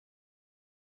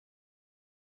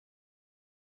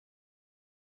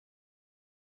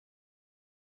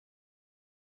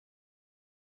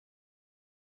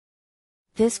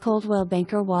This Coldwell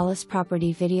Banker Wallace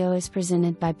property video is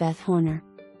presented by Beth Horner.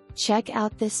 Check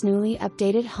out this newly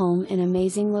updated home in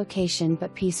amazing location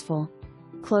but peaceful.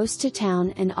 Close to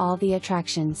town and all the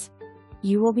attractions.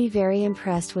 You will be very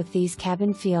impressed with these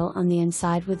cabin feel on the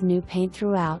inside with new paint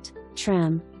throughout,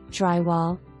 trim,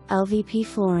 drywall, LVP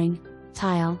flooring,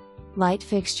 tile, light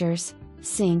fixtures,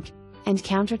 sink, and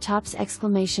countertops !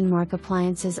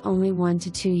 Appliances only 1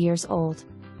 to 2 years old.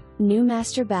 New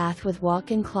master bath with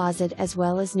walk-in closet as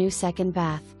well as new second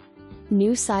bath.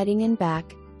 New siding in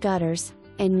back, gutters,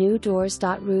 and new doors.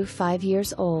 Roof 5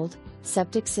 years old,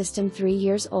 septic system 3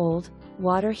 years old,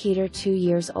 water heater 2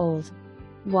 years old.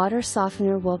 Water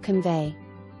softener will convey.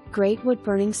 Great wood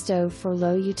burning stove for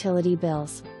low utility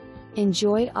bills.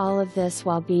 Enjoyed all of this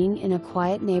while being in a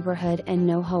quiet neighborhood and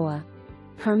no HOA.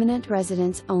 Permanent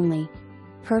residence only.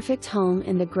 Perfect home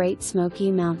in the Great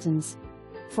Smoky Mountains.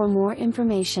 For more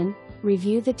information,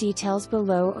 review the details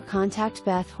below or contact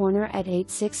Beth Horner at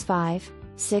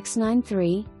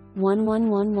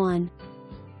 865-693-1111.